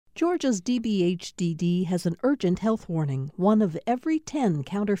Georgia's DBHDD has an urgent health warning. 1 of every 10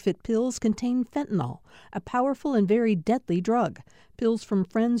 counterfeit pills contain fentanyl, a powerful and very deadly drug. Pills from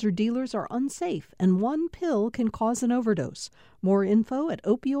friends or dealers are unsafe, and 1 pill can cause an overdose. More info at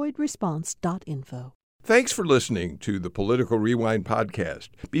opioidresponse.info. Thanks for listening to the Political Rewind podcast.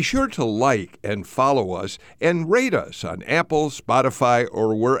 Be sure to like and follow us and rate us on Apple, Spotify,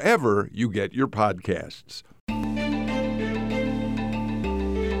 or wherever you get your podcasts.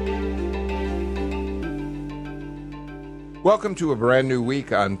 Welcome to a brand new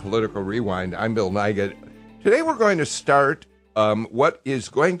week on Political Rewind. I'm Bill Nigut. Today we're going to start what is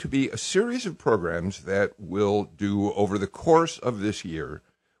going to be a series of programs that we'll do over the course of this year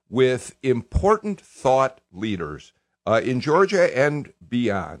with important thought leaders in Georgia and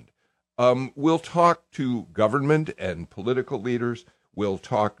beyond. We'll talk to government and political leaders. We'll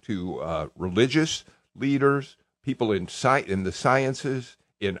talk to religious leaders, people in the sciences,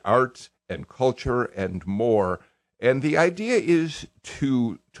 in arts and culture, and more. And the idea is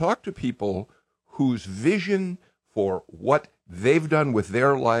to talk to people whose vision for what they've done with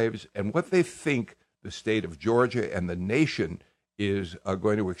their lives and what they think the state of Georgia and the nation is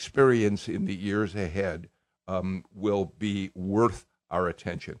going to experience in the years ahead will be worth our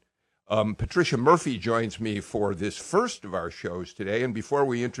attention. Patricia Murphy joins me for this first of our shows today. And before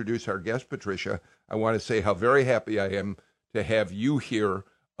we introduce our guest, Patricia, I want to say how very happy I am to have you here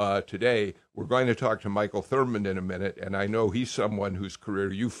today. We're going to talk to Michael Thurmond in a minute, and I know he's someone whose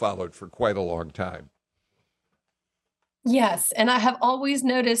career you followed for quite a long time. Yes, and I have always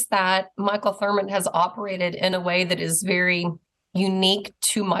noticed that Michael Thurmond has operated in a way that is very unique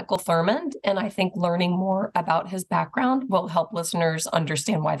to Michael Thurmond, and I think learning more about his background will help listeners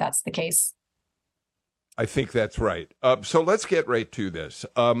understand why that's the case. I think that's right. So let's get right to this.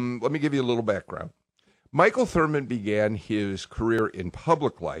 Let me give you a little background. Michael Thurmond began his career in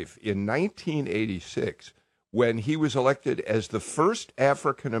public life in 1986 when he was elected as the first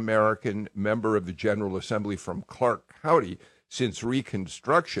African-American member of the General Assembly from Clark County since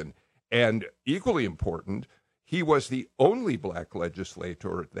Reconstruction. And equally important, he was the only black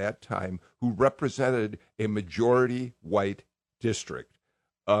legislator at that time who represented a majority white district.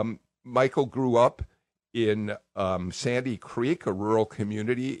 Michael grew up in Sandy Creek, a rural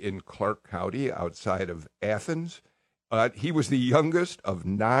community in Clark County outside of Athens. He was the youngest of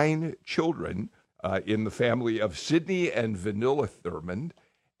 9 children in the family of Sidney and Vanilla Thurmond.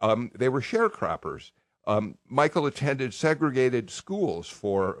 They were sharecroppers. Michael attended segregated schools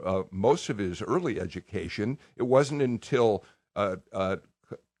for most of his early education. It wasn't until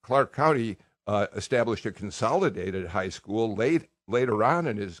Clark County established a consolidated high school later on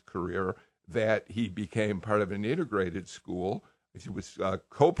in his career that he became part of an integrated school. He was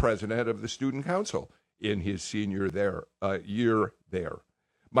co-president of the student council in his senior year there.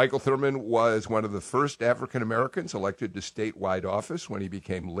 Michael Thurmond was one of the first African Americans elected to statewide office when he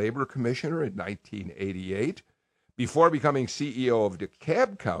became labor commissioner in 1988. Before becoming CEO of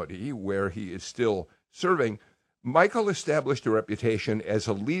DeKalb County, where he is still serving, Michael established a reputation as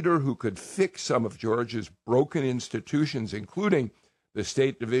a leader who could fix some of Georgia's broken institutions, including the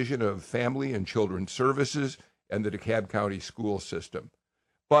State Division of Family and Children's Services and the DeKalb County school system.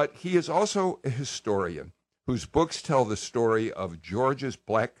 But he is also a historian whose books tell the story of Georgia's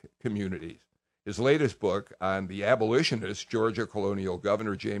black communities. His latest book on the abolitionist Georgia colonial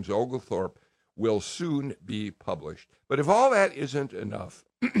governor James Oglethorpe will soon be published. But if all that isn't enough,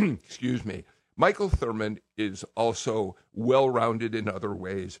 excuse me, Michael Thurmond is also well-rounded in other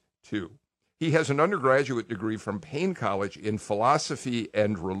ways, too. He has an undergraduate degree from Payne College in philosophy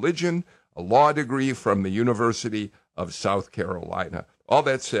and religion, a law degree from the University of South Carolina. All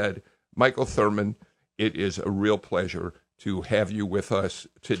that said, Michael Thurmond, it is a real pleasure to have you with us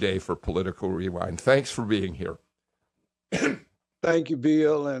today for Political Rewind. Thanks for being here. Thank you,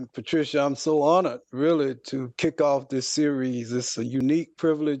 Bill and Patricia. I'm so honored, really, to kick off this series. It's a unique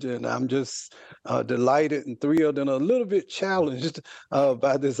privilege, and I'm just delighted and thrilled and a little bit challenged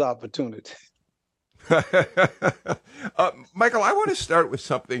by this opportunity. Michael, I want to start with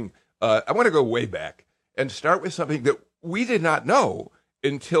something. I want to go way back and start with something that we did not know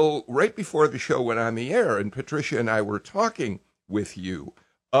until right before the show went on the air, and Patricia and I were talking with you.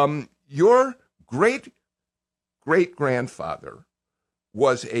 Your great-great-grandfather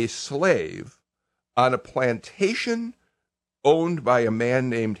was a slave on a plantation owned by a man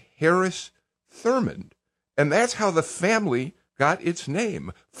named Harris Thurmond, and that's how the family got its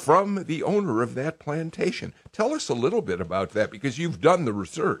name, from the owner of that plantation. Tell us a little bit about that, because you've done the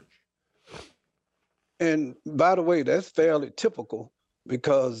research. And by the way, that's fairly typical,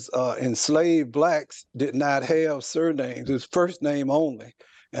 because enslaved blacks did not have surnames. It was first name only.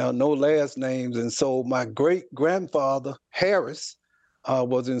 no last names. And so my great-grandfather, Harris,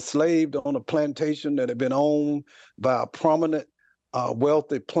 was enslaved on a plantation that had been owned by a prominent,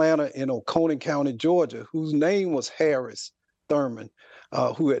 wealthy planter in Oconee County, Georgia, whose name was Harris Thurman,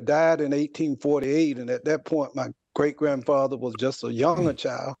 who had died in 1848. And at that point, my great-grandfather was just a younger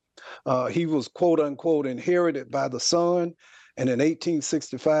child. He was, quote unquote, inherited by the son. And in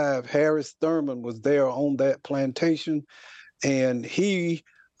 1865, Harris Thurman was there on that plantation. And he,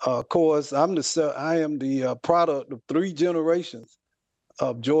 of course, I am the product of 3 generations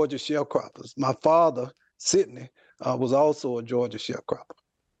of Georgia sharecroppers. My father, Sidney, was also a Georgia sharecropper.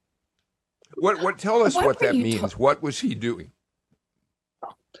 Tell us what that means. What was he doing?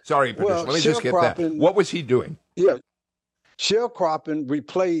 Sorry, Patricia, let me just get that. What was he doing? Yeah, sharecropping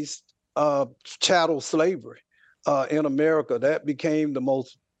replaced chattel slavery in America. That became the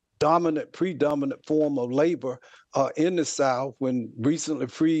most predominant form of labor in the South when recently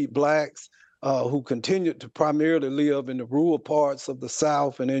freed blacks who continued to primarily live in the rural parts of the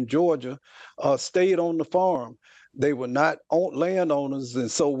South and in Georgia stayed on the farm. They were not landowners.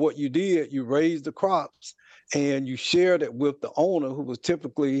 And so what you did, you raised the crops and you shared it with the owner, who was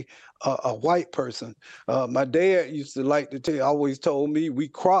typically a white person. My dad used to always told me we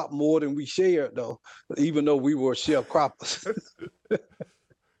cropped more than we shared, though, even though we were sharecroppers.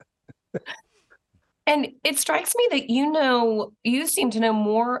 And it strikes me that you seem to know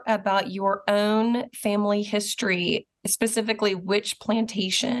more about your own family history, specifically which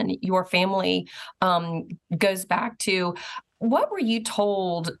plantation your family goes back to. What were you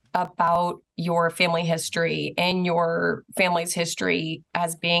told about your family history and your family's history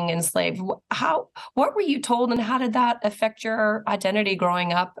as being enslaved? What were you told, and how did that affect your identity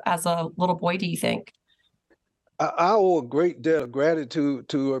growing up as a little boy, do you think? I owe a great debt of gratitude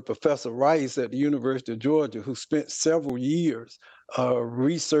to Professor Rice at the University of Georgia, who spent several years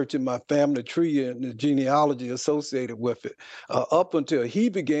researching my family tree and the genealogy associated with it. Up until he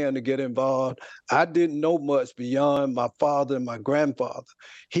began to get involved, I didn't know much beyond my father and my grandfather.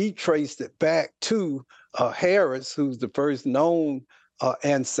 He traced it back to Harris, who's the first known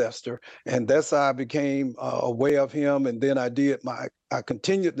ancestor, and that's how I became aware of him. And then I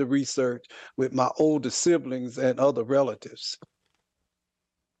continued the research with my older siblings and other relatives.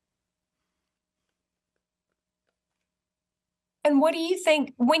 And what do you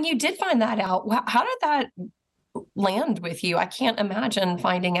think when you did find that out? How did that land with you? I can't imagine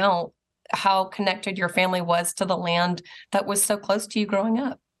finding out how connected your family was to the land that was so close to you growing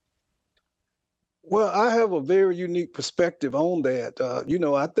up. Well, I have a very unique perspective on that.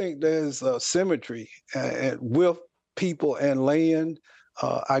 I think there's symmetry with people and land.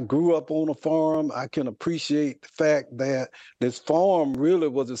 I grew up on a farm. I can appreciate the fact that this farm really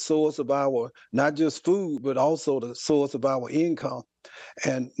was the source of our, not just food, but also the source of our income.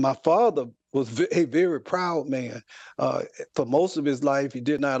 And my father was a very proud man. For most of his life, he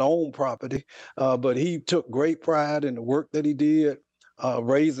did not own property, but he took great pride in the work that he did.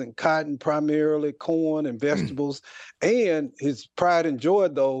 Raising cotton primarily, corn and vegetables. And his pride and joy,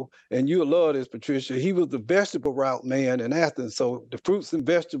 though, and you'll love this, Patricia, he was the vegetable route man in Athens. So the fruits and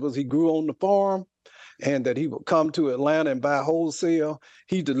vegetables he grew on the farm and that he would come to Atlanta and buy wholesale,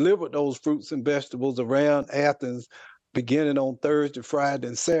 he delivered those fruits and vegetables around Athens beginning on Thursday, Friday,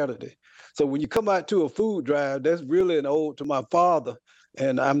 and Saturday. So when you come out to a food drive, that's really an ode to my father.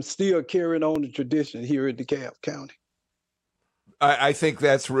 And I'm still carrying on the tradition here in DeKalb County. I think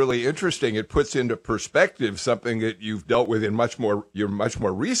that's really interesting. It puts into perspective something that you've dealt with in your much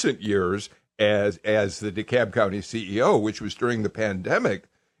more recent years as the DeKalb County CEO, which was during the pandemic.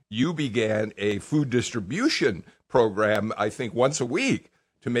 You began a food distribution program, I think, once a week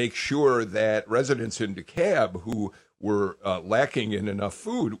to make sure that residents in DeKalb who were lacking in enough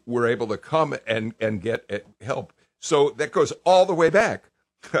food were able to come and get help. So that goes all the way back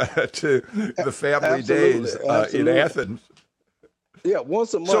to the family days in Athens. Yeah,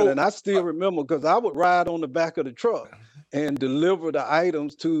 once a month. And I still remember because I would ride on the back of the truck and deliver the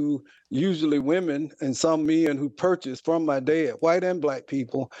items to usually women and some men who purchased from my dad, white and black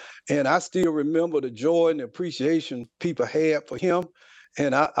people. And I still remember the joy and the appreciation people had for him.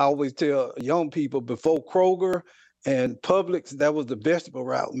 And I always tell young people, before Kroger and Publix, that was the vegetable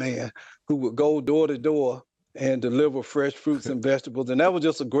route man who would go door to door and deliver fresh fruits and vegetables. And that was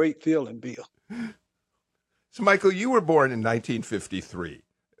just a great feeling, Bill. So, Michael, you were born in 1953.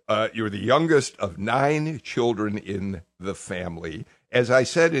 You were the youngest of 9 children in the family. As I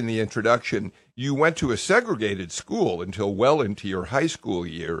said in the introduction, you went to a segregated school until well into your high school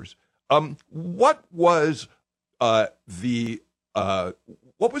years. What was the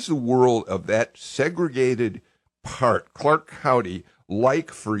world of that segregated part, Clark County,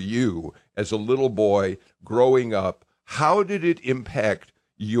 like for you as a little boy growing up? How did it impact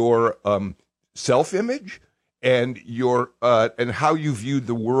your self-image and your and how you viewed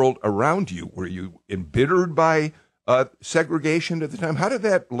the world around you? Were you embittered by segregation at the time? How did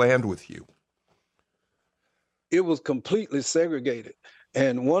that land with you? It was completely segregated.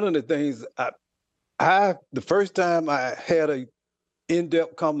 And one of the things the first time I had a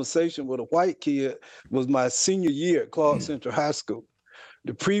in-depth conversation with a white kid was my senior year at Clark Central High School.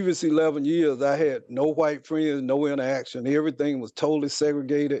 The previous 11 years, I had no white friends, no interaction. Everything was totally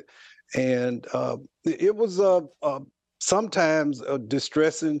segregated. And it was sometimes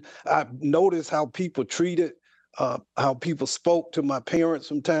distressing. I noticed how people treated, how people spoke to my parents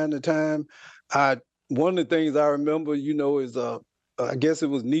from time to time. One of the things I remember, is I guess it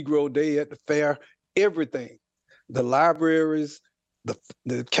was Negro Day at the fair. Everything, the libraries,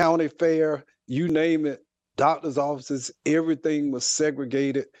 the county fair, you name it, doctor's offices, everything was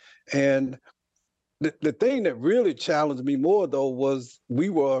segregated. And the thing that really challenged me more, though, was we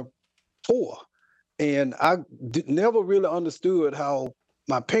were poor. And I never really understood how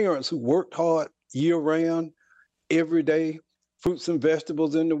my parents, who worked hard year-round, every day, fruits and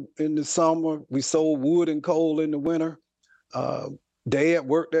vegetables in the summer, we sold wood and coal in the winter. Dad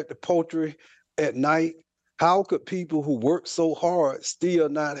worked at the poultry at night. How could people who work so hard still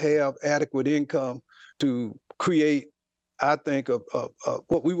not have adequate income to create, I think,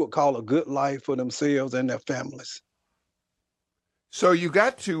 what we would call a good life for themselves and their families? So you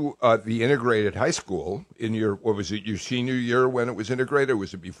got to the integrated high school in your senior year when it was integrated, or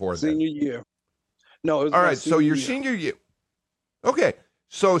was it before that? Senior year. No, it was all right. So your year. Senior year. Okay.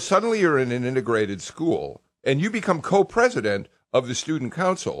 So suddenly you're in an integrated school and you become co-president of the student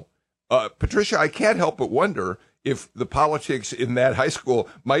council. Patricia, I can't help but wonder if the politics in that high school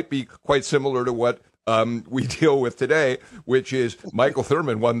might be quite similar to what we deal with today, which is Michael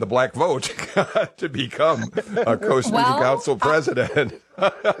Thurmond won the black vote to become a co-student council president.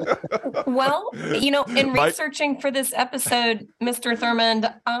 Well, in researching for this episode, Mr.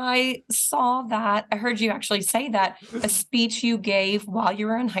 Thurmond, I heard you actually say that a speech you gave while you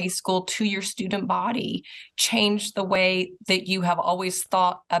were in high school to your student body changed the way that you have always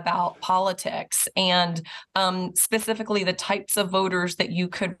thought about politics and specifically the types of voters that you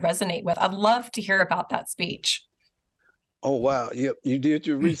could resonate with. I'd love to hear about that speech. Oh, wow. Yep. You did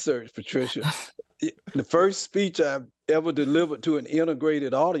your research, Patricia. The first speech I ever delivered to an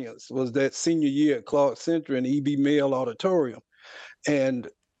integrated audience was that senior year at Clark Central in E.B. Mail Auditorium. And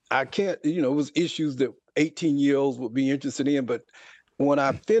I can't, it was issues that 18-year-olds would be interested in. But when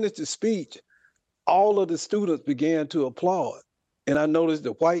I finished the speech, all of the students began to applaud. And I noticed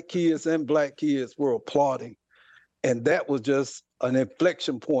that white kids and black kids were applauding. And that was just an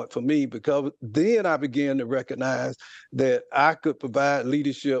inflection point for me, because then I began to recognize that I could provide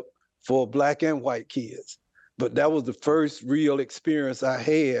leadership for black and white kids. But that was the first real experience I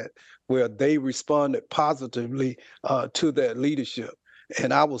had where they responded positively to that leadership.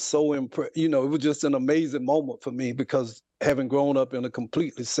 And I was so impressed. It was just an amazing moment for me, because having grown up in a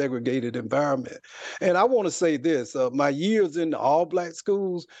completely segregated environment. And I want to say this, my years in the all-black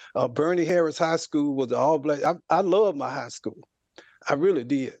schools, Bernie Harris High School was the all-black. I love my high school. I really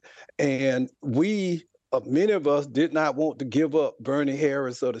did. And many of us did not want to give up Bernie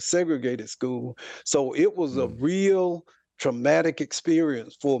Harris or the segregated school. So it was a real traumatic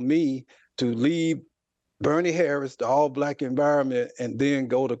experience for me to leave Bernie Harris, the all-black environment, and then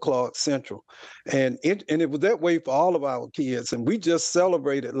go to Clark Central. And it was that way for all of our kids. And we just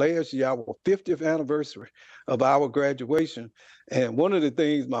celebrated last year our 50th anniversary of our graduation. And one of the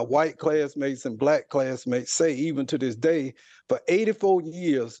things my white classmates and black classmates say, even to this day, for 84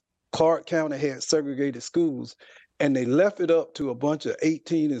 years, Clark County had segregated schools, and they left it up to a bunch of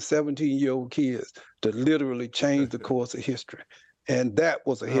 18 and 17-year-old kids to literally change the course of history. And that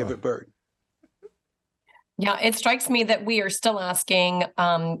was a heavy burden. Yeah, it strikes me that we are still asking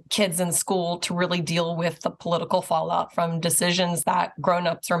kids in school to really deal with the political fallout from decisions that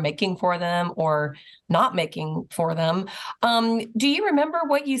grownups are making for them or not making for them. Do you remember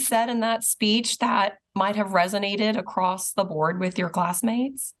what you said in that speech that might have resonated across the board with your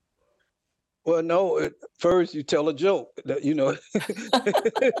classmates? Well, no, first you tell a joke that,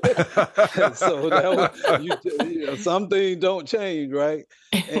 so that was, some things don't change, right?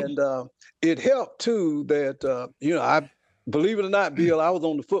 And it helped too that, I believe it or not, Bill, I was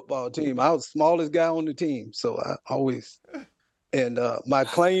on the football team. I was the smallest guy on the team. So I always, and my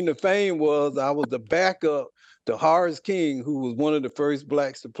claim to fame was I was the backup to Horace King, who was one of the first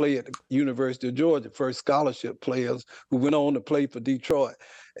blacks to play at the University of Georgia, first scholarship players who went on to play for Detroit.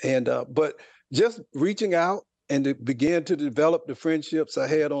 And but just reaching out and it began to develop the friendships I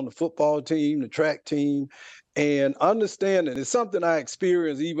had on the football team, the track team, and understanding. It's something I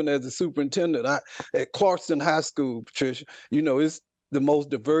experienced even as a superintendent. At Clarkston High School, Patricia, it's the most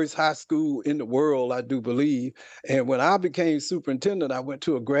diverse high school in the world, I do believe. And when I became superintendent, I went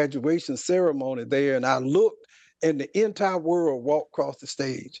to a graduation ceremony there, and I looked, and the entire world walked across the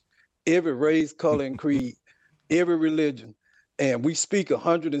stage. Every race, color, and creed, every religion. And we speak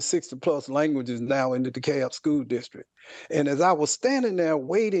 160 plus languages now in the DeKalb School District. And as I was standing there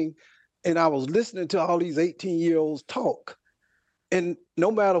waiting, and I was listening to all these 18-year-olds talk, and no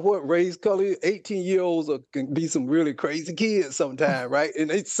matter what race, color, 18-year-olds can be some really crazy kids sometimes, right?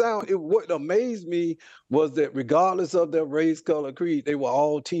 And what amazed me was that regardless of their race, color, creed, they were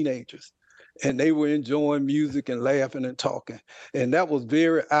all teenagers. And they were enjoying music and laughing and talking. And that was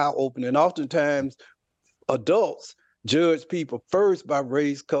very eye-opening. Oftentimes, adults judge people first by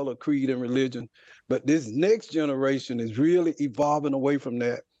race, color, creed, and religion. But this next generation is really evolving away from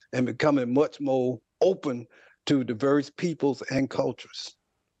that and becoming much more open to diverse peoples and cultures.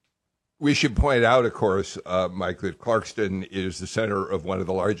 We should point out, of course, Mike, that Clarkston is the center of one of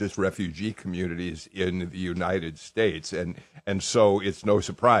the largest refugee communities in the United States. And so it's no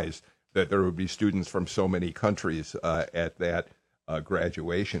surprise that there would be students from so many countries at that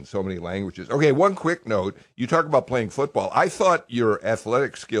graduation, so many languages. Okay, one quick note. You talk about playing football. I thought your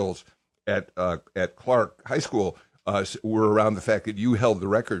athletic skills at Clark High School were around the fact that you held the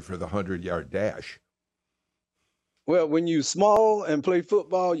record for the 100-yard dash. Well, when you small and play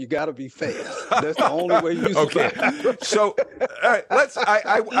football, you got to be fast. That's the only way you survive. Okay. So, all right,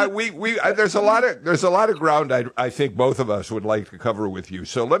 there's a lot of ground I think both of us would like to cover with you.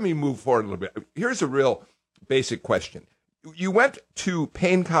 So let me move forward a little bit. Here's a real basic question. You went to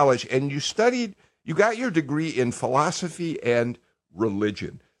Payne College and you got your degree in philosophy and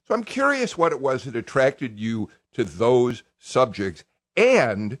religion. So I'm curious what it was that attracted you to those subjects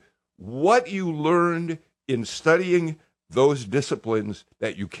and what you learned in studying those disciplines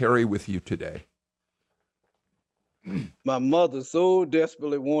that you carry with you today. My mother so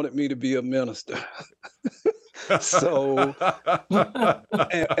desperately wanted me to be a minister. So,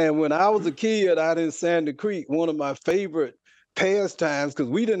 and when I was a kid out in Sandy Creek, one of my favorite pastimes, because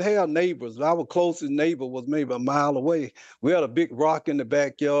we didn't have neighbors. Our closest neighbor was maybe a mile away. We had a big rock in the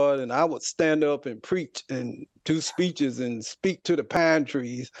backyard, and I would stand up and preach and do speeches and speak to the pine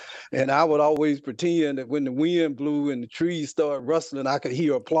trees. And I would always pretend that when the wind blew and the trees started rustling, I could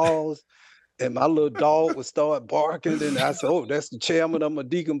hear applause. And my little dog would start barking, and I said, "Oh, that's the chairman of my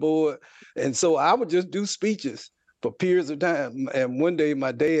deacon board." And so I would just do speeches for periods of time. And one day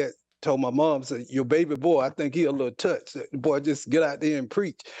my dad told my mom, said, "Your baby boy, I think he a little touched. Boy, just get out there and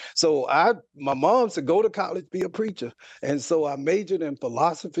preach." So my mom said, "Go to college, be a preacher." And so I majored in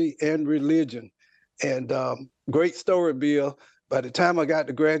philosophy and religion. And great story, Bill. By the time I got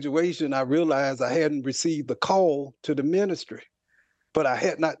to graduation, I realized I hadn't received the call to the ministry, but I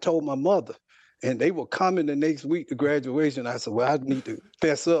had not told my mother. And they were coming the next week to graduation. I said, "Well, I need to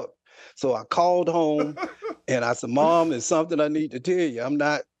fess up." So I called home and I said, "Mom, it's something I need to tell you. I'm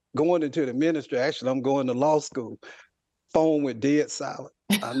not going into the ministry. Actually, I'm going to law school." Phone went dead silent.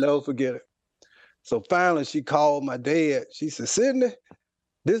 I'll never forget it. So finally she called my dad. She said, "Sidney,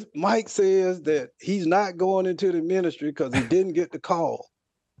 this Mike says that he's not going into the ministry because he didn't get the call."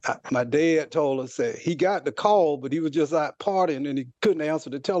 My dad told us that he got the call, but he was just out partying and he couldn't answer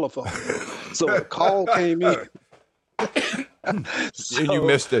the telephone. So the call came in. And you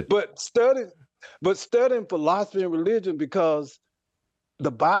missed it. But studying philosophy and religion, because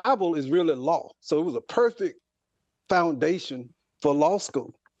the Bible is really law. So it was a perfect foundation for law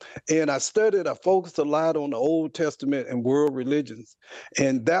school. And I focused a lot on the Old Testament and world religions.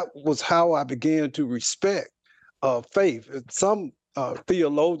 And that was how I began to respect faith. Some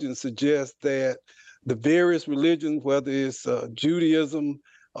theologians suggest that the various religions, whether it's Judaism,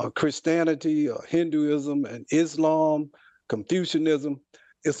 Christianity, Hinduism, and Islam, Confucianism,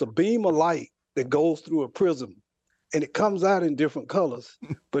 it's a beam of light that goes through a prism. And it comes out in different colors,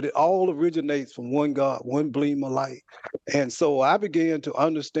 but it all originates from one God, one beam of light. And so I began to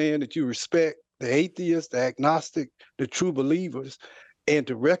understand that you respect the atheist, the agnostic, the true believers, and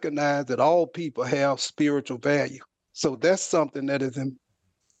to recognize that all people have spiritual value. So that's something that is,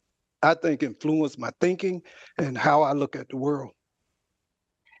 I think, influenced my thinking and how I look at the world.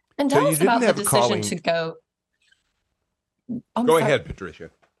 And tell us about the decision to go. Go ahead, Patricia.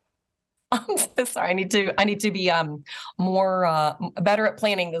 I'm so sorry. I need to be more better at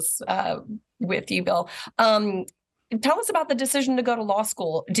planning this with you, Bill. Tell us about the decision to go to law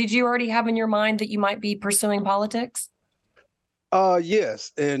school. Did you already have in your mind that you might be pursuing politics?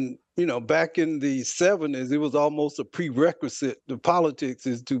 Yes. And, back in the 70s, it was almost a prerequisite to politics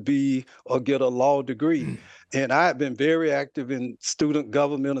is to be or get a law degree. And I had been very active in Student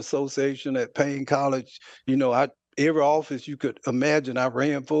Government Association at Payne College. Every office you could imagine, I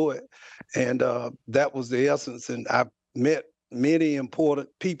ran for it. And that was the essence. And I met many important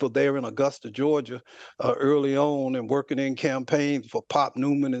people there in Augusta, Georgia, early on, and working in campaigns for Pop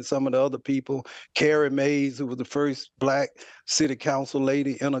Newman and some of the other people. Carrie Mays, who was the first Black city council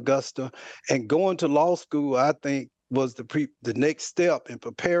lady in Augusta. And going to law school, I think, was the next step in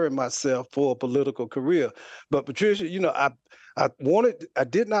preparing myself for a political career. But Patricia, I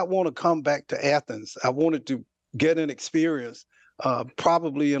did not want to come back to Athens. I wanted to get an experience,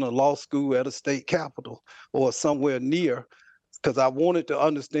 probably in a law school at a state capital or somewhere near, because I wanted to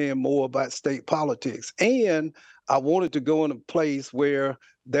understand more about state politics. And I wanted to go in a place where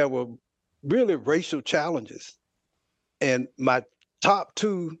there were really racial challenges. And my top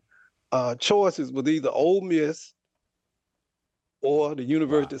two choices was either Ole Miss or the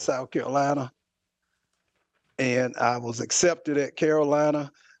University of South Carolina. And I was accepted at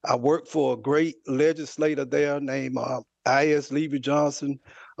Carolina. I worked for a great legislator there named I.S. Levy Johnson.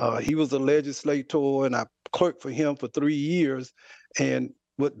 He was a legislator, and I clerked for him for 3 years. And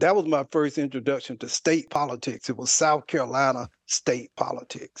that was my first introduction to state politics. It was South Carolina state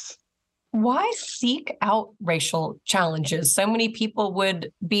politics. Why seek out racial challenges? So many people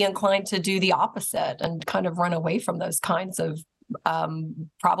would be inclined to do the opposite and kind of run away from those kinds of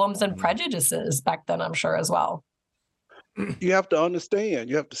problems and prejudices back then, I'm sure, as well. You have to understand,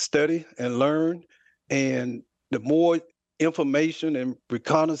 you have to study and learn. And the more information and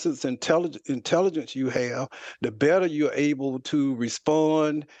reconnaissance intelligence you have, the better you're able to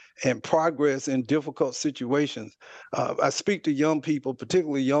respond and progress in difficult situations. I speak to young people,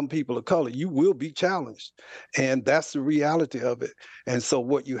 particularly young people of color. You will be challenged, and that's the reality of it. And so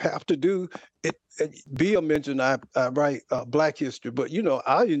what you have to do, Bill mentioned I write Black history, but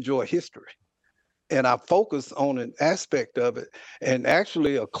I enjoy history. And I focus on an aspect of it. And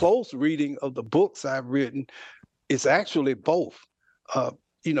actually a close reading of the books I've written, it's actually both.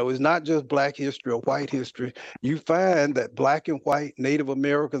 It's not just Black history or white history. You find that Black and white Native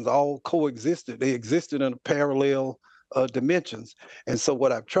Americans all coexisted. They existed in parallel dimensions. And so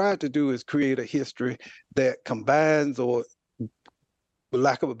what I've tried to do is create a history that combines, or for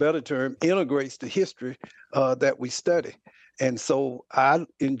lack of a better term, integrates the history that we study. And so I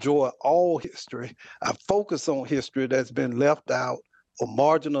enjoy all history. I focus on history that's been left out or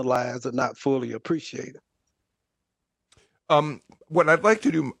marginalized or not fully appreciated. What I'd like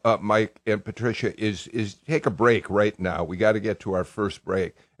to do, Mike and Patricia, is take a break right now. We got to get to our first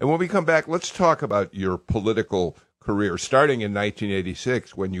break. And when we come back, let's talk about your political career, starting in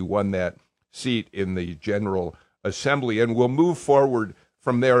 1986 when you won that seat in the General Assembly. And we'll move forward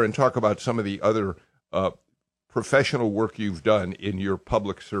from there and talk about some of the other professional work you've done in your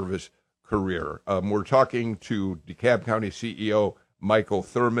public service career. We're talking to DeKalb County CEO Michael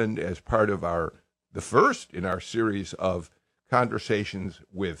Thurmond as part of the first in our series of conversations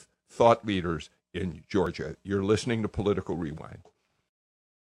with thought leaders in Georgia. You're listening to Political Rewind.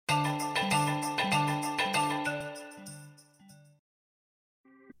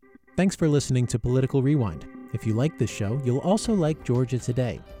 Thanks for listening to Political Rewind. If you like this show, you'll also like Georgia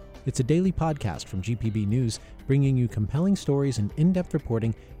Today. It's a daily podcast from GPB News, bringing you compelling stories and in-depth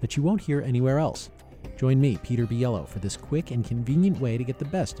reporting that you won't hear anywhere else. Join me, Peter Biello, for this quick and convenient way to get the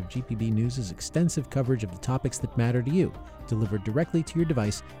best of GPB News' extensive coverage of the topics that matter to you, delivered directly to your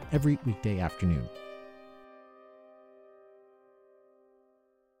device every weekday afternoon.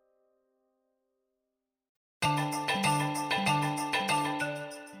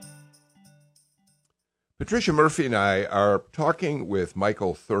 Patricia Murphy and I are talking with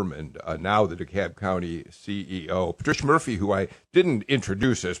Michael Thurmond, now the DeKalb County CEO. Patricia Murphy, who I didn't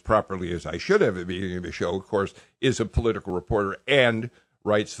introduce as properly as I should have at the beginning of the show, of course, is a political reporter and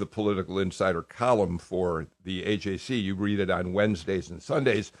writes the Political Insider column for the AJC. You read it on Wednesdays and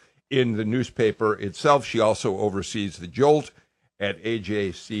Sundays in the newspaper itself. She also oversees the Jolt at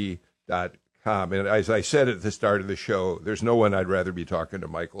AJC.com. And as I said at the start of the show, there's no one I'd rather be talking to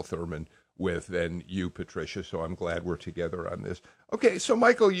Michael Thurmond with than you, Patricia, so I'm glad we're together on this. Okay, so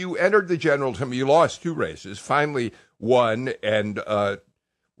Michael, you entered the General Assembly. You lost 2 races, finally won, and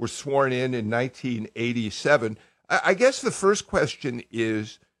were sworn in 1987. I guess the first question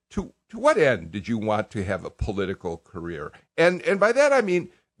is, to what end did you want to have a political career? And by that I mean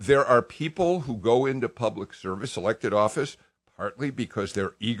there are people who go into public service, elected office, partly because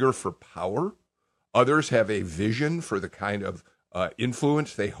they're eager for power. Others have a vision for the kind of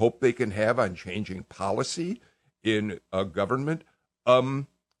influence they hope they can have on changing policy in government.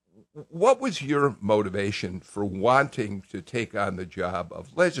 What was your motivation for wanting to take on the job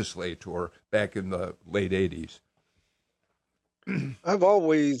of legislator back in the late 80s? I've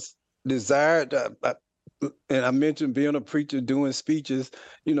always desired, and I mentioned being a preacher, doing speeches.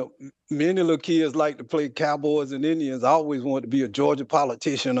 You know, many little kids like to play cowboys and Indians. I always wanted to be a Georgia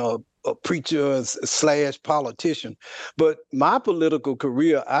politician or a preacher / politician. But my political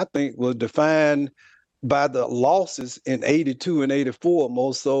career, I think, was defined by the losses in 82 and 84,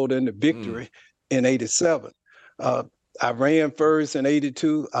 more so than the victory in 87. I ran first in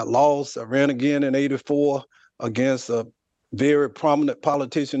 82. I lost. I ran again in 84 against a very prominent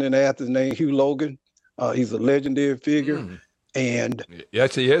politician in Athens named Hugh Logan. He's a legendary figure. And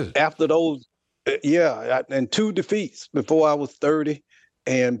yes, he is. After those, and 2 defeats before I was 30.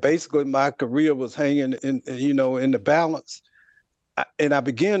 And basically my career was hanging in the balance. And I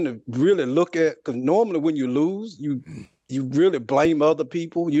began to really look at, because normally when you lose, you really blame other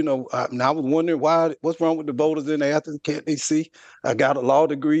people. You know, and I was wondering what's wrong with the voters in Athens? Can't they see? I got a law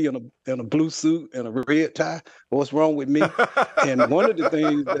degree and a blue suit and a red tie. What's wrong with me? And one of the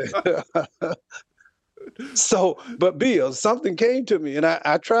things that but Bill, something came to me, and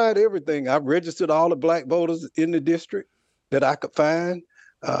I tried everything. I registered all the black voters in the district that I could find,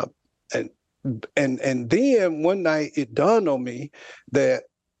 and then one night it dawned on me that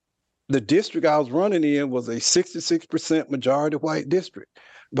the district I was running in was a 66% majority white district,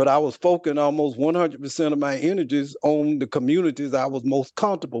 but I was focusing almost 100% of my energies on the communities I was most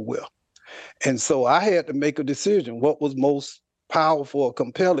comfortable with. And so I had to make a decision: what was most powerful or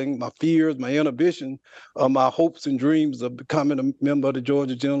compelling, my fears, my inhibition, or my hopes and dreams of becoming a member of the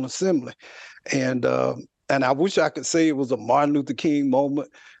Georgia General Assembly. And I wish I could say it was a Martin Luther King moment,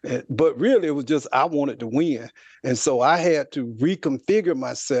 but really it was just I wanted to win. And so I had to reconfigure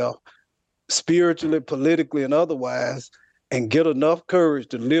myself spiritually, politically, and otherwise, and get enough courage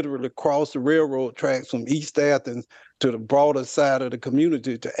to literally cross the railroad tracks from East Athens to the broader side of the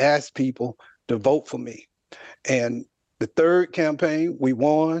community to ask people to vote for me. And the third campaign, we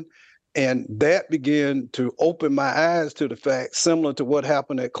won. And that began to open my eyes to the fact, similar to what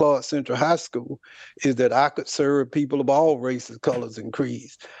happened at Clark Central High School, is that I could serve people of all races, colors, and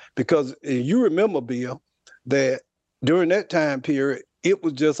creeds. Because you remember, Bill, that during that time period, it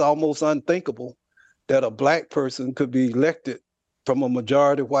was just almost unthinkable that a black person could be elected from a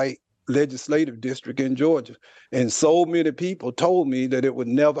majority white legislative district in Georgia. And so many people told me that it would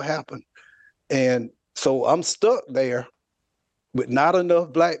never happen. And so I'm stuck there with not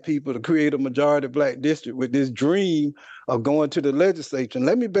enough black people to create a majority black district, with this dream of going to the legislature. And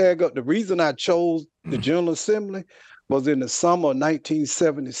let me back up. The reason I chose the General Assembly was in the summer of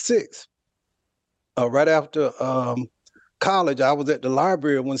 1976. Right after college, I was at the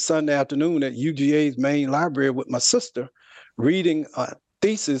library one Sunday afternoon at UGA's main library with my sister, reading a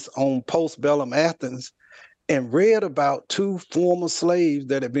thesis on postbellum Athens, and read about 2 former slaves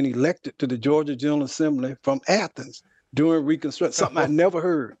that had been elected to the Georgia General Assembly from Athens during Reconstruction, something I never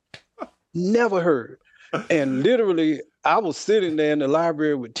heard. And literally, I was sitting there in the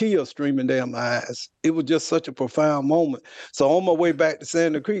library with tears streaming down my eyes. It was just such a profound moment. So on my way back to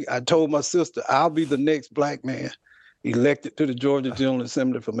Santa Creek, I told my sister, I'll be the next black man elected to the Georgia General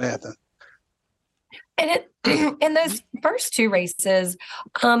Assembly from Athens. And in those first 2 races,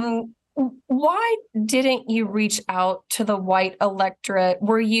 why didn't you reach out to the white electorate?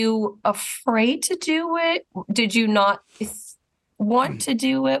 Were you afraid to do it? Did you not want to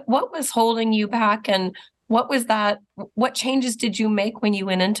do it? What was holding you back? And what was that? What changes did you make when you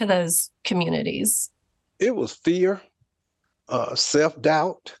went into those communities? It was fear,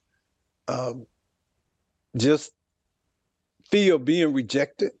 self-doubt, just fear of being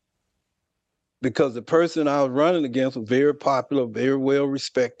rejected, because the person I was running against was very popular, very well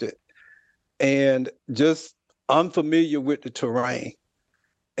respected, and just unfamiliar with the terrain.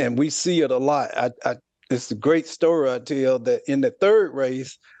 And we see it a lot. It's a great story I tell, that in the third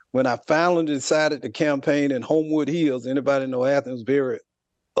race, when I finally decided to campaign in Homewood Hills, anybody know Athens, very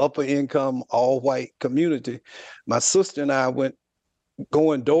upper income, all white community, my sister and I went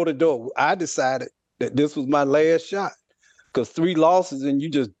going door to door. I decided that this was my last shot, because 3 losses and you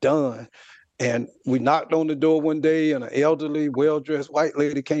just done. And we knocked on the door one day, and an elderly, well-dressed white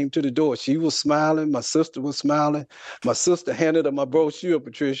lady came to the door. She was smiling. My sister was smiling. My sister handed her my brochure,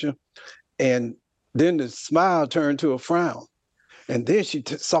 Patricia, and then the smile turned to a frown. And then she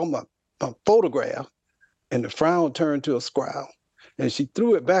saw my photograph, and the frown turned to a scowl. And she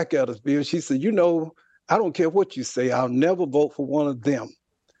threw it back at us, Bill. She said, you know, I don't care what you say. I'll never vote for one of them.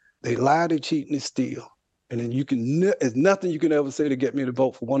 They lie, they cheat, and they steal. And then there's nothing you can ever say to get me to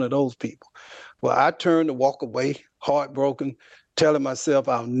vote for one of those people. Well, I turned to walk away, heartbroken, telling myself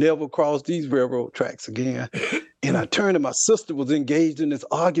I'll never cross these railroad tracks again. And I turned, and my sister was engaged in this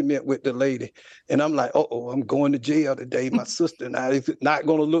argument with the lady. And I'm like, I'm going to jail today. My sister and I, it's not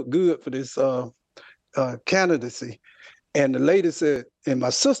going to look good for this candidacy. And the lady said, and my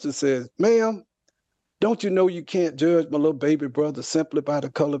sister says, ma'am, don't you know you can't judge my little baby brother simply by the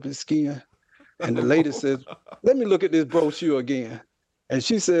color of his skin? And the lady says, let me look at this brochure again. And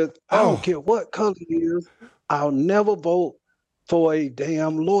she says, I don't care what color he is. I'll never vote for a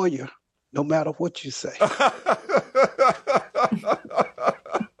damn lawyer, no matter what you say.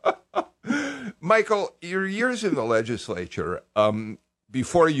 Michael, your years in the legislature,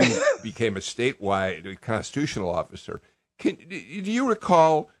 before you became a statewide constitutional officer, do you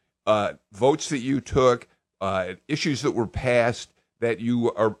recall votes that you took, issues that were passed that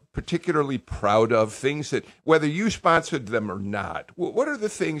you are particularly proud of, things that, whether you sponsored them or not, what are the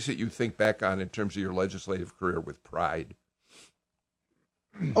things that you think back on in terms of your legislative career with pride?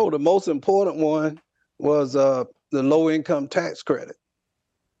 The most important one was the low-income tax credit.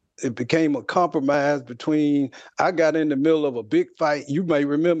 It became a compromise between, I got in the middle of a big fight, you may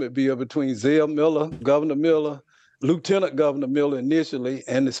remember it, Bill, between Zell Miller, Governor Miller, Lieutenant Governor Miller initially,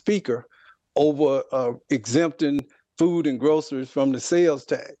 and the Speaker over exempting food and groceries from the sales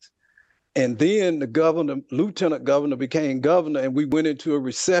tax. And then the Lieutenant Governor became governor, and we went into a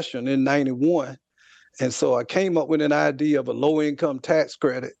recession in 91. And so I came up with an idea of a low-income tax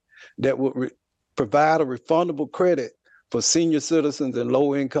credit that would provide a refundable credit for senior citizens and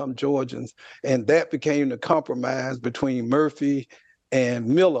low-income Georgians. And that became the compromise between Murphy and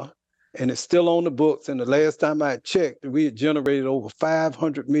Miller. And it's still on the books. And the last time I checked, we had generated over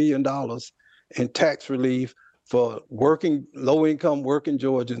 $500 million in tax relief for low-income working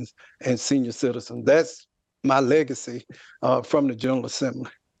Georgians and senior citizens. That's my legacy from the General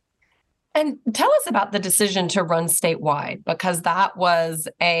Assembly. And tell us about the decision to run statewide, because that was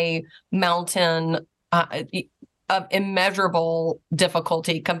a mountain of immeasurable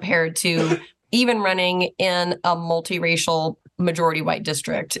difficulty compared to even running in a multiracial majority white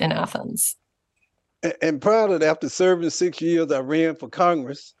district in Athens. And proud of that, after serving 6 years, I ran for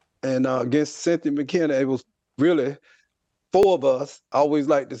Congress and against Cynthia McKenna. It was really four of us. I always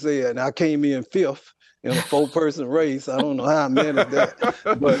like to say it, and I came in fifth in a 4-person race. I don't know how I managed that.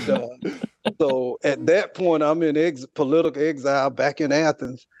 But so at that point, I'm in political exile back in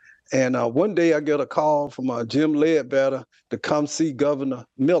Athens. And one day I get a call from Jim Ledbetter to come see Governor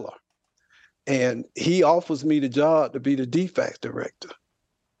Miller. And he offers me the job to be the DFACS director,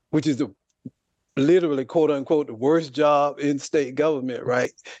 which is literally, quote unquote, the worst job in state government,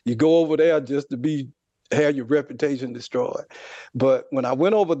 right? You go over there just to have your reputation destroyed. But when I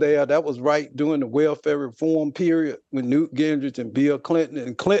went over there, that was right during the welfare reform period with Newt Gingrich and Bill Clinton,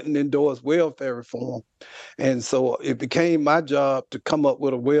 and Clinton endorsed welfare reform. And so it became my job to come up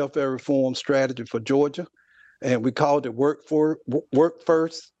with a welfare reform strategy for Georgia. And we called it Work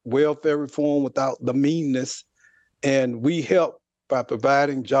First, Welfare Reform Without the Meanness. And we helped by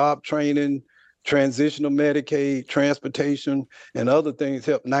providing job training, transitional Medicaid, transportation, and other things,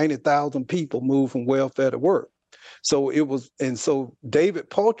 helped 90,000 people move from welfare to work. So David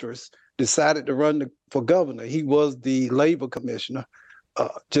Poitras decided to run for governor. He was the labor commissioner.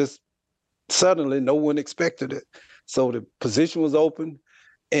 Just suddenly, no one expected it. So the position was open,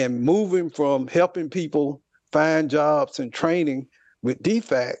 and moving from helping people find jobs and training with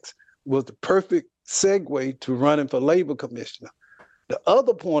DFACS was the perfect segue to running for labor commissioner. The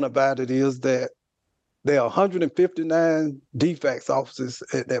other point about it is that there are 159 DFACS offices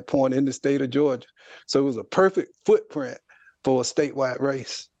at that point in the state of Georgia. So it was a perfect footprint for a statewide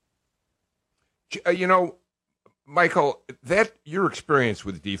race. You know, Michael, that your experience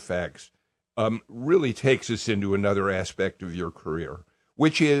with DFACS really takes us into another aspect of your career,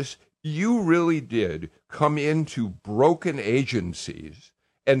 which is you really did come into broken agencies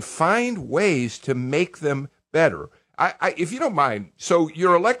and find ways to make them better. If you don't mind, so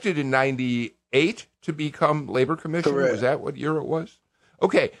you're elected in 98 to become labor commissioner? Correct. Was that what year it was?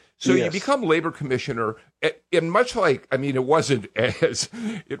 Okay, so yes. You become labor commissioner, and much like, I mean, it wasn't as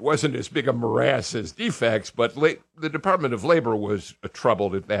big a morass as DFACS, but the Department of Labor was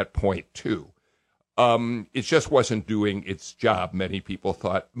troubled at that point too. It just wasn't doing its job, many people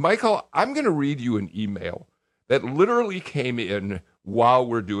thought. Michael, I'm going to read you an email that literally came in while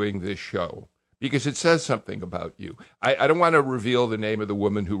we're doing this show, because it says something about you. I don't want to reveal the name of the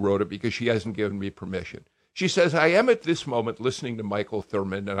woman who wrote it because she hasn't given me permission. She says, I am at this moment listening to Michael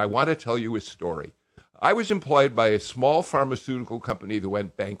Thurmond, and I want to tell you his story. I was employed by a small pharmaceutical company that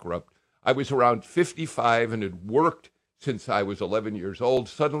went bankrupt. I was around 55 and had worked since I was 11 years old.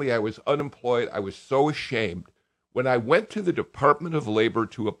 Suddenly I was unemployed. I was so ashamed. When I went to the Department of Labor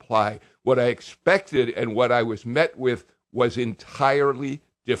to apply, what I expected and what I was met with was entirely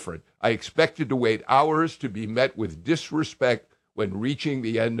different. I expected to wait hours, to be met with disrespect when reaching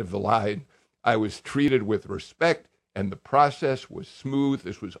the end of the line. I was treated with respect, and the process was smooth.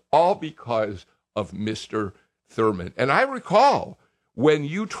 This was all because of Mr. Thurmond. And I recall when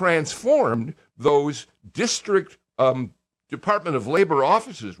you transformed those district Department of Labor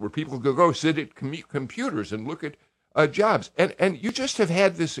offices where people could go sit at computers and look at jobs. And you just have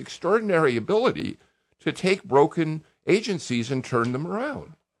had this extraordinary ability to take broken agencies and turn them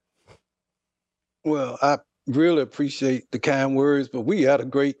around. Well, I really appreciate the kind words, but we had a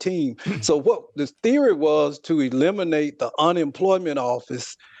great team. So what the theory was to eliminate the unemployment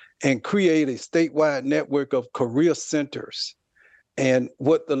office and create a statewide network of career centers. And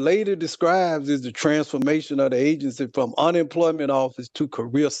what the lady describes is the transformation of the agency from unemployment office to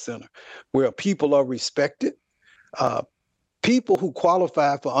career center, where people are respected. People who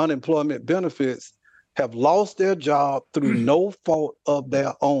qualify for unemployment benefits have lost their job through no fault of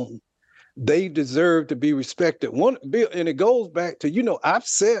their own. They deserve to be respected. And it goes back to, I've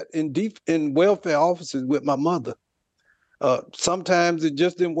sat in welfare offices with my mother. Sometimes it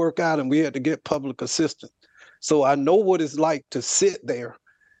just didn't work out and we had to get public assistance. So I know what it's like to sit there.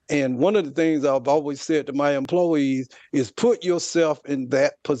 And one of the things I've always said to my employees is put yourself in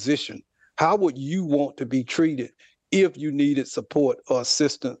that position. How would you want to be treated if you needed support or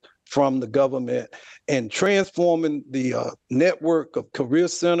assistance from the government? And transforming the network of career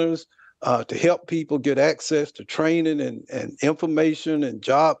centers to help people get access to training and information and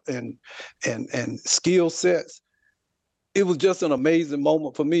job and skill sets. It was just an amazing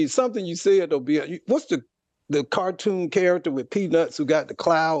moment for me. Something you said, though, Bill, what's the cartoon character with Peanuts who got the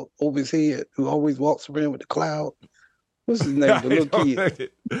cloud over his head, who always walks around with the cloud? What's his name? The little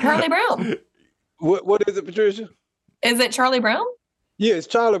kid. Charlie Brown. What is it, Patricia? Is it Charlie Brown? Yeah, it's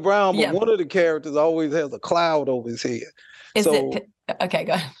Charlie Brown, but Yeah. one of the characters always has a cloud over his head. Okay,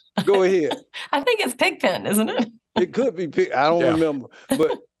 go ahead. Go ahead. I think it's Pigpen, isn't it? It could be I don't remember.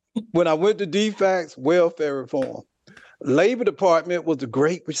 But when I went to DFACS, welfare reform, Labor Department was the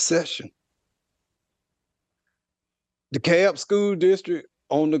Great Recession. The DeKalb School District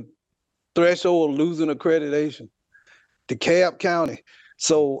on the threshold of losing accreditation. DeKalb County.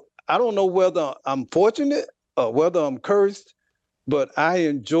 So I don't know whether I'm fortunate or whether I'm cursed, but I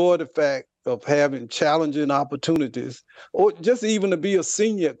enjoy the fact of having challenging opportunities, or just even to be a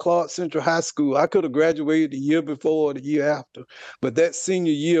senior at Clark Central High School. I could have graduated the year before or the year after, but that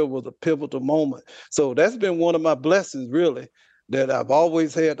senior year was a pivotal moment. So that's been one of my blessings, really, that I've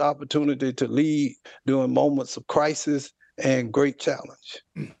always had the opportunity to lead during moments of crisis and great challenge.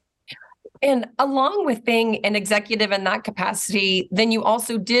 And along with being an executive in that capacity, then you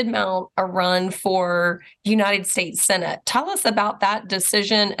also did mount a run for United States Senate. Tell us about that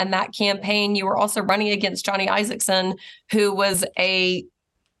decision and that campaign. You were also running against Johnny Isakson, who was a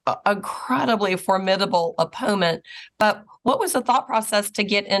incredibly formidable opponent. But what was the thought process to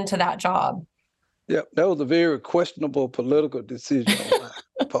get into that job? Yeah, that was a very questionable political decision on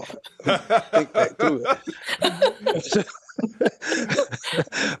my part. Think back through it.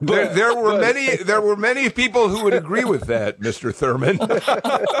 There were many people who would agree with that, Mr. Thurmond.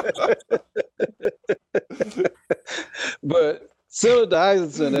 But Senator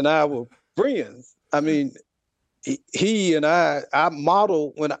Isakson and I were friends. I mean, he and I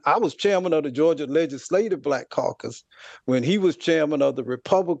modeled when I was chairman of the Georgia Legislative Black Caucus, when he was chairman of the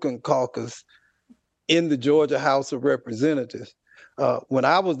Republican caucus in the Georgia House of Representatives. When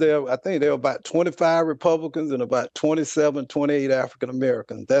I was there, I think there were about 25 Republicans and about 27, 28 African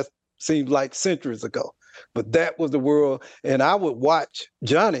Americans. That seems like centuries ago, but that was the world. And I would watch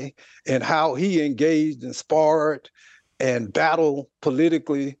Johnny and how he engaged and sparred and battled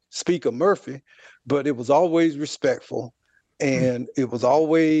politically Speaker Murphy, but it was always respectful and it was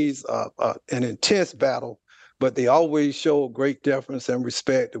always an intense battle, but they always showed great deference and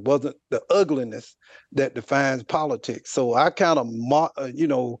respect. It wasn't the ugliness that defines politics. So I kind of,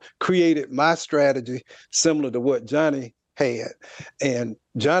 created my strategy similar to what Johnny had. And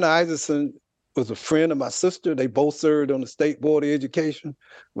Johnny Isakson was a friend of my sister. They both served on the State Board of Education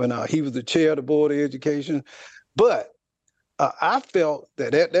when he was the chair of the Board of Education. But I felt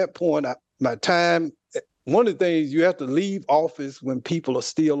that at that point, my time, one of the things, you have to leave office when people are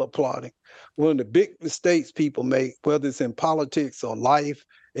still applauding. One of the big mistakes people make, whether it's in politics or life,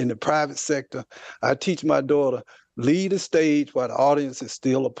 in the private sector, I teach my daughter, lead the stage while the audience is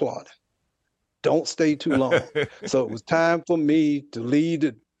still applauding. Don't stay too long. So it was time for me to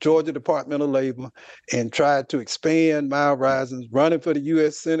lead Georgia Department of Labor and tried to expand my horizons. Running for the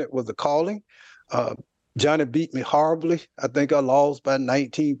U.S. Senate was a calling. Johnny beat me horribly. I think I lost by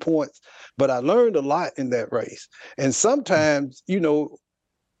 19 points, but I learned a lot in that race. And sometimes, you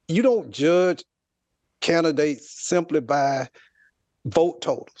don't judge candidates simply by vote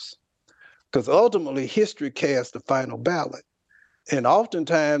totals, because ultimately history casts the final ballot. And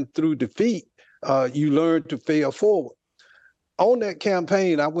oftentimes through defeat, you learn to fail forward. On that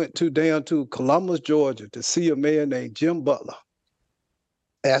campaign, I went down to Columbus, Georgia, to see a man named Jim Butler,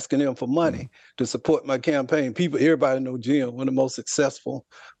 asking him for money to support my campaign. Everybody know Jim, one of the most successful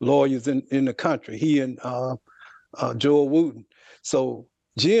lawyers in the country. He and Joel Wooten. So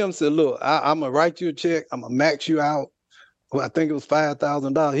Jim said, look, I'm going to write you a check. I'm going to max you out. Well, I think it was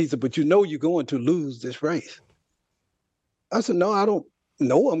 $5,000. He said, but you're going to lose this race. I said, no, I don't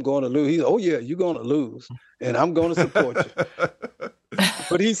know I'm going to lose. He said, oh, yeah, you're going to lose, and I'm going to support you.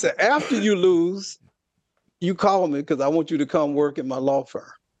 But he said, after you lose, you call me because I want you to come work in my law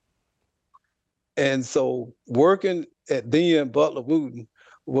firm. And so working at then Butler Wooten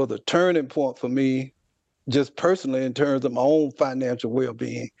was a turning point for me, just personally in terms of my own financial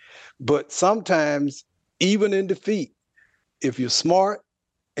well-being. But sometimes, even in defeat, if you're smart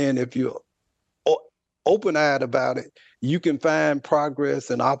and if you're open-eyed about it, you can find progress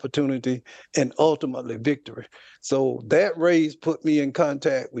and opportunity and ultimately victory. So that race put me in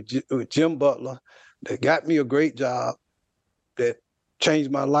contact with Jim Butler, that got me a great job, that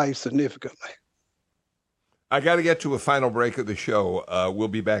changed my life significantly. I got to get to a final break of the show. We'll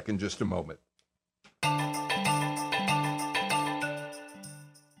be back in just a moment.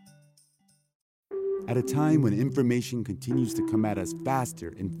 At a time when information continues to come at us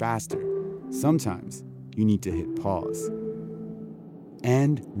faster and faster, sometimes you need to hit pause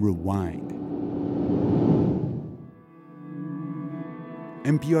and rewind.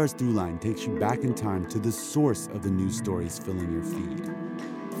 NPR's Throughline takes you back in time to the source of the news stories filling your feed.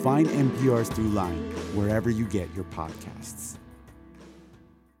 Find NPR's Throughline wherever you get your podcasts.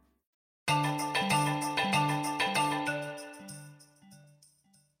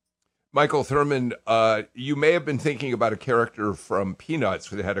 Michael Thurmond, you may have been thinking about a character from Peanuts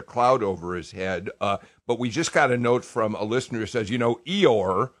that had a cloud over his head, but we just got a note from a listener who says,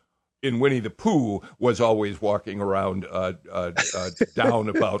 Eeyore in Winnie the Pooh was always walking around down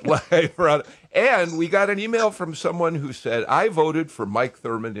about life. And we got an email from someone who said, I voted for Mike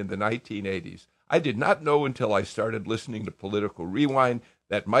Thurmond in the 1980s. I did not know until I started listening to Political Rewind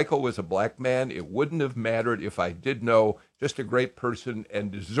that Michael was a black man. It wouldn't have mattered if I did know. Just a great person and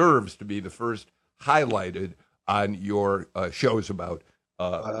deserves to be the first highlighted on your shows about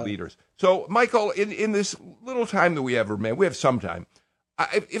leaders. So, Michael, in this little time that we have, we have some time.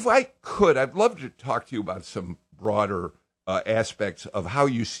 If I could, I'd love to talk to you about some broader aspects of how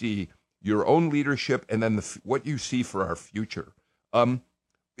you see your own leadership and then what you see for our future.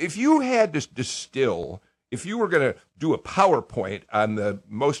 If you had to distill, if you were going to do a PowerPoint on the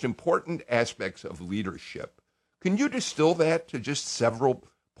most important aspects of leadership, can you distill that to just several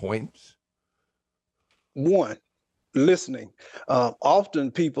points? One, listening.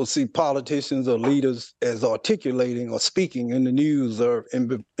 Often people see politicians or leaders as articulating or speaking in the news or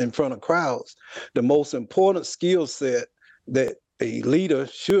in front of crowds. The most important skill set that a leader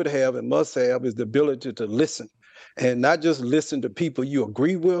should have and must have is the ability to listen, and not just listen to people you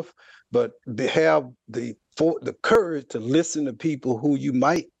agree with, but have the courage to listen to people who you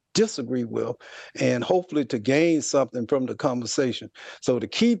might disagree with, and hopefully to gain something from the conversation. So the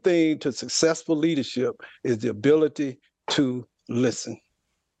key thing to successful leadership is the ability to listen.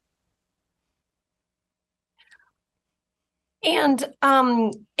 And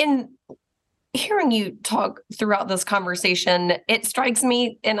in hearing you talk throughout this conversation, it strikes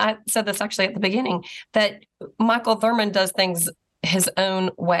me, and I said this actually at the beginning, that Michael Thurmond does things his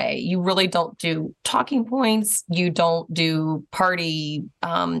own way. You really don't do talking points. You don't do party.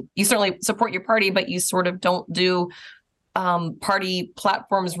 You certainly support your party, but you sort of don't do party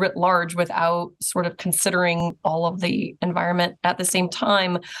platforms writ large without sort of considering all of the environment at the same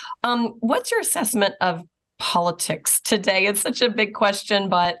time. What's your assessment of politics today? It's such a big question,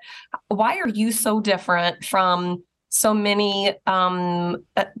 but why are you so different from so many,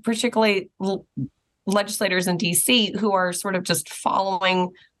 particularly legislators in DC who are sort of just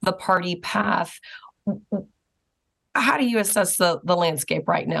following the party path? How do you assess the landscape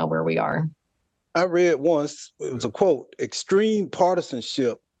right now where we are? I read once, it was a quote, extreme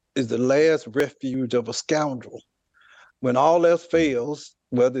partisanship is the last refuge of a scoundrel. When all else fails,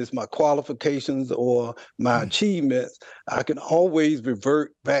 whether it's my qualifications or my achievements, I can always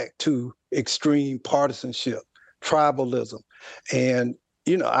revert back to extreme partisanship, tribalism. And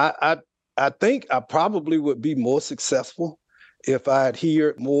I think I probably would be more successful if I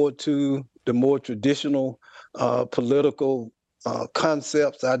adhered more to the more traditional political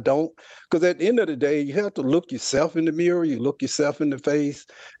concepts. I don't, because at the end of the day, you have to look yourself in the mirror, you look yourself in the face,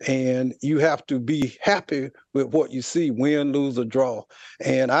 and you have to be happy with what you see, win, lose, or draw.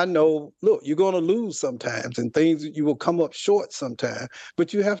 And I know, look, you're going to lose sometimes, and things you will come up short sometimes,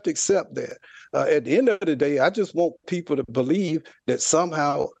 but you have to accept that. At the end of the day, I just want people to believe that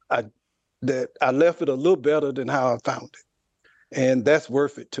somehow I left it a little better than how I found it. And that's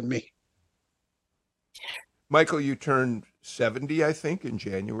worth it to me. Michael, you turned 70, I think, in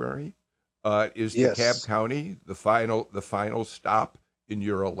January. Is Yes. DeKalb County the final stop in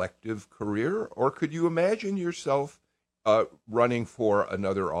your elective career, or could you imagine yourself running for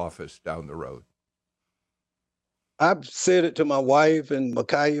another office down the road? I've said it to my wife and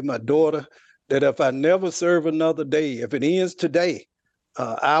Micaiah, my daughter, that if I never serve another day, if it ends today,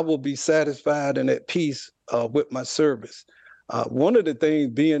 I will be satisfied and at peace with my service. One of the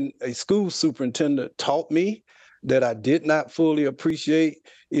things being a school superintendent taught me that I did not fully appreciate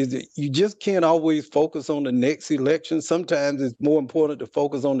is that you just can't always focus on the next election. Sometimes it's more important to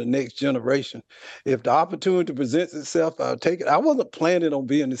focus on the next generation. If the opportunity presents itself, I'll take it. I wasn't planning on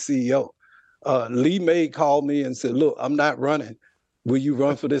being the CEO. Lee May called me and said, look, I'm not running. Will you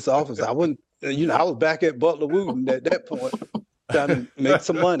run for this office? I wouldn't, I was back at Butler Wooten at that point trying to make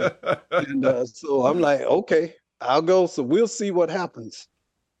some money. And so I'm like, okay, I'll go. So we'll see what happens.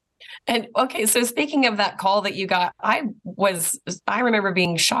 And okay, so speaking of that call that you got, I remember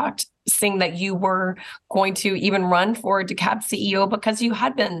being shocked seeing that you were going to even run for DeKalb CEO because you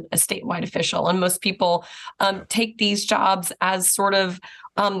had been a statewide official, and most people take these jobs as sort of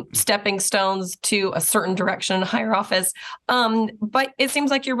stepping stones to a certain direction, higher office. But it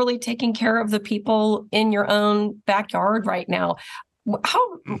seems like you're really taking care of the people in your own backyard right now.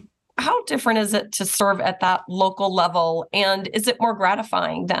 How different is it to serve at that local level? And is it more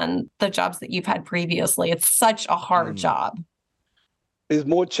gratifying than the jobs that you've had previously? It's such a hard job. It's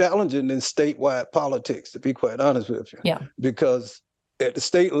more challenging than statewide politics, to be quite honest with you. Yeah. Because at the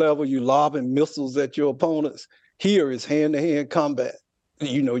state level, you lobbing missiles at your opponents. Here is hand-to-hand combat.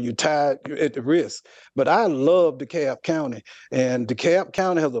 You're tired, you're at the risk. But I love DeKalb County, and DeKalb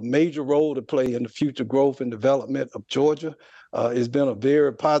County has a major role to play in the future growth and development of Georgia. It's been a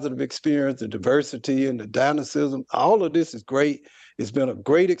very positive experience, the diversity and the dynamism. All of this is great. It's been a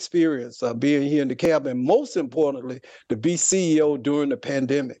great experience being here in DeKalb, and most importantly, to be CEO during the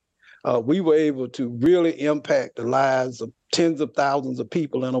pandemic. We were able to really impact the lives of tens of thousands of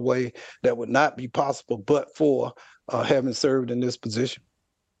people in a way that would not be possible but for having served in this position.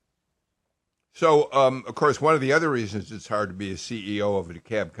 So, of course, one of the other reasons it's hard to be a CEO of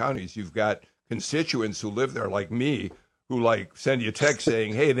DeKalb County is you've got constituents who live there like me, who send you a text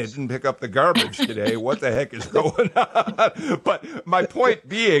saying, hey, they didn't pick up the garbage today. What the heck is going on? But my point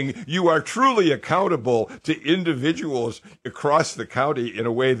being, you are truly accountable to individuals across the county in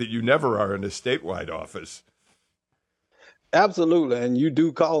a way that you never are in a statewide office. Absolutely. And you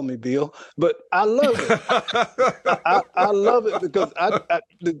do call me Bill, but I love it. I love it because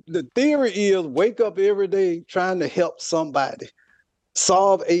the theory is wake up every day trying to help somebody.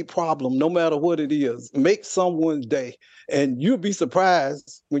 Solve a problem, no matter what it is. Make someone's day. And you'll be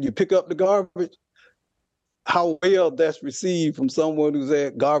surprised when you pick up the garbage, how well that's received from someone who's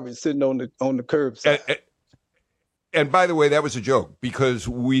had garbage sitting on the curbside. And by the way, that was a joke because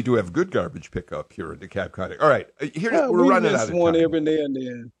we do have good garbage pickup here in DeKalb County. All right, we're running out of time. One every now and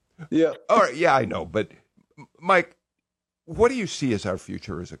then. Yeah. All right. Yeah, I know. But Mike, what do you see as our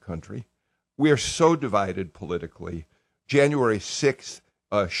future as a country? We are so divided politically. January 6th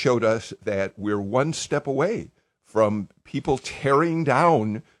showed us that we're one step away from people tearing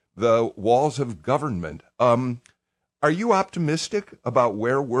down the walls of government. Are you optimistic about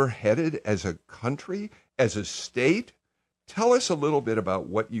where we're headed as a country, as a state? Tell us a little bit about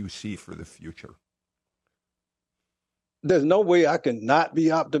what you see for the future. There's no way I can not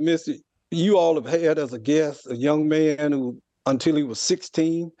be optimistic. You all have had as a guest a young man who, until he was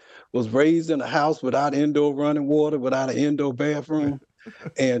 16, was raised in a house without indoor running water, without an indoor bathroom.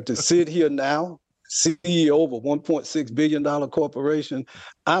 And to sit here now, CEO of a $1.6 billion corporation,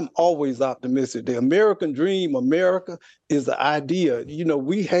 I'm always optimistic. The American dream, America, is the idea.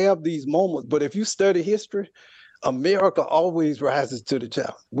 We have these moments, but if you study history, America always rises to the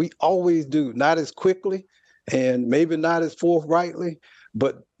challenge. We always do, not as quickly and maybe not as forthrightly,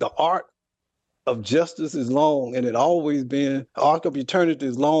 but the arc of justice is long, and arc of eternity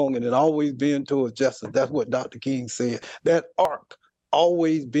is long, and it always been towards justice. That's what Dr. King said. That arc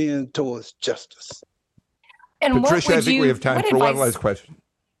always been towards justice. And Patricia, I think we have time for one last question.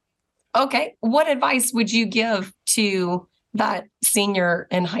 Okay. What advice would you give to that senior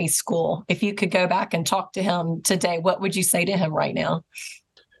in high school? If you could go back and talk to him today, what would you say to him right now?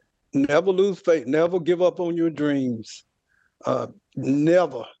 Never lose faith. Never give up on your dreams.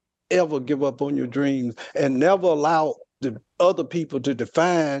 Never, ever give up on your dreams, and never allow the other people to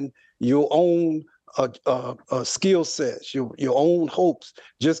define your own skill sets, your own hopes.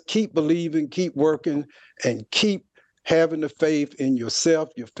 Just keep believing, keep working, and keep having the faith in yourself,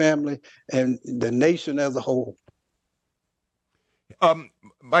 your family, and the nation as a whole.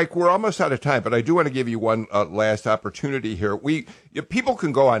 Mike, we're almost out of time, but I do want to give you one last opportunity here. People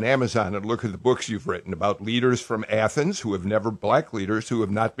can go on Amazon and look at the books you've written about leaders from Athens black leaders who have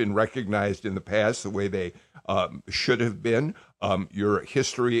not been recognized in the past the way they should have been. Your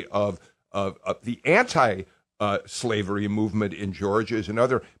history of the anti-slavery movement in Georgia is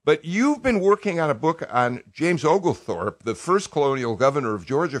another. But you've been working on a book on James Oglethorpe, the first colonial governor of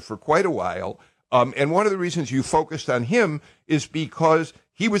Georgia, for quite a while. And one of the reasons you focused on him is because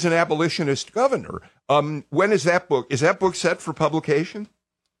he was an abolitionist governor. When is that book? Is that book set for publication?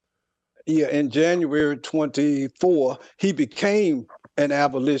 Yeah, in January 24, he became an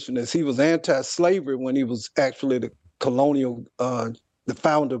abolitionist. He was anti-slavery when he was actually the colonial, the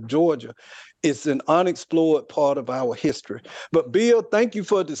founder of Georgia. It's an unexplored part of our history. But Bill, thank you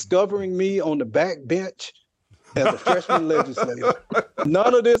for discovering me on the back bench as a freshman legislator.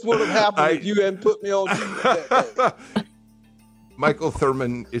 None of this would have happened if you hadn't put me on TV that day. Michael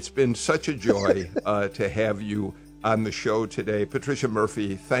Thurmond, it's been such a joy to have you on the show today. Patricia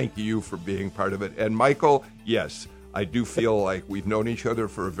Murphy, thank you for being part of it. And Michael, yes, I do feel like we've known each other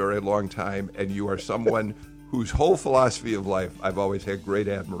for a very long time, and you are someone whose whole philosophy of life I've always had great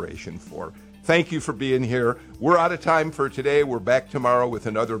admiration for. Thank you for being here. We're out of time for today. We're back tomorrow with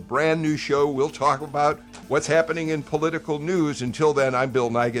another brand new show. We'll talk about what's happening in political news. Until then, I'm Bill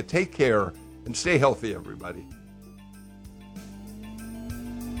Nigut. Take care and stay healthy, everybody.